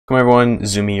Welcome everyone,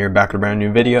 Zoomy here, back with a brand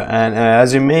new video, and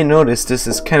as you may notice, this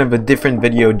is kind of a different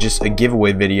video, just a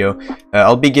giveaway video.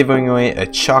 I'll be giving away a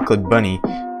chocolate bunny,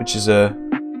 which is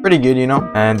pretty good, you know,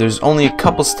 and there's only a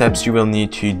couple steps you will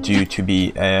need to do to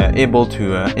be able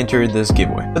to enter this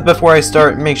giveaway. But before I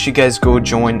start, make sure you guys go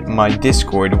join my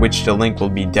Discord, which the link will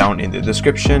be down in the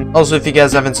description. Also, if you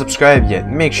guys haven't subscribed yet,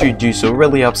 make sure you do so. It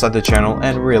really helps out the channel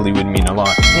and really would mean a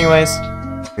lot. Anyways,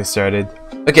 let's get started.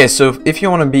 Okay, so if you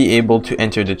want to be able to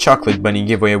enter the chocolate bunny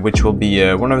giveaway, which will be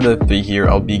one of the three here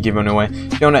I'll be giving away,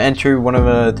 if you want to enter one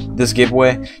of this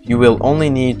giveaway, you will only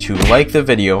need to like the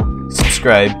video,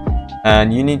 subscribe,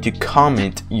 and you need to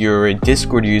comment your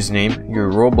Discord username,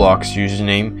 your Roblox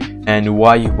username, and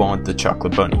why you want the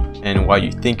chocolate bunny and why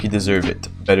you think you deserve it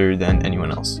better than anyone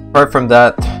else. Apart from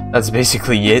that, that's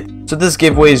basically it. So this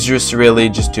giveaway is just really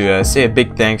just to say a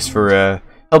big thanks for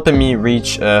helping me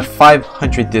reach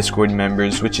 500 Discord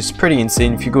members, which is pretty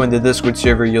insane. If you go in the Discord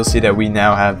server, you'll see that we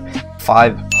now have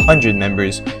 500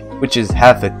 members, which is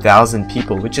half 1,000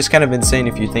 people, which is kind of insane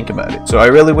if you think about it. So I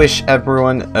really wish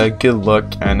everyone good luck,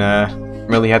 and I'm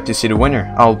really happy to see the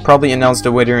winner. I'll probably announce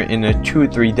the winner in 2 or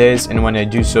 3 days, and when I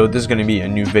do so, there's going to be a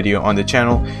new video on the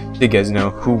channel so you guys know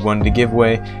who won the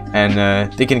giveaway,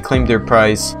 and they can claim their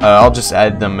prize. I'll just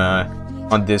add them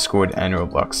on Discord and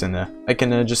Roblox, and I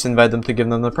can just invite them to give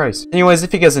them the prize. Anyways,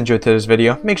 if you guys enjoyed today's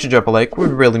video, make sure to drop a like. It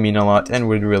would really mean a lot and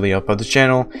would really help out the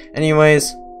channel. Anyways,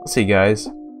 I'll see you guys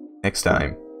next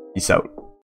time. Peace out.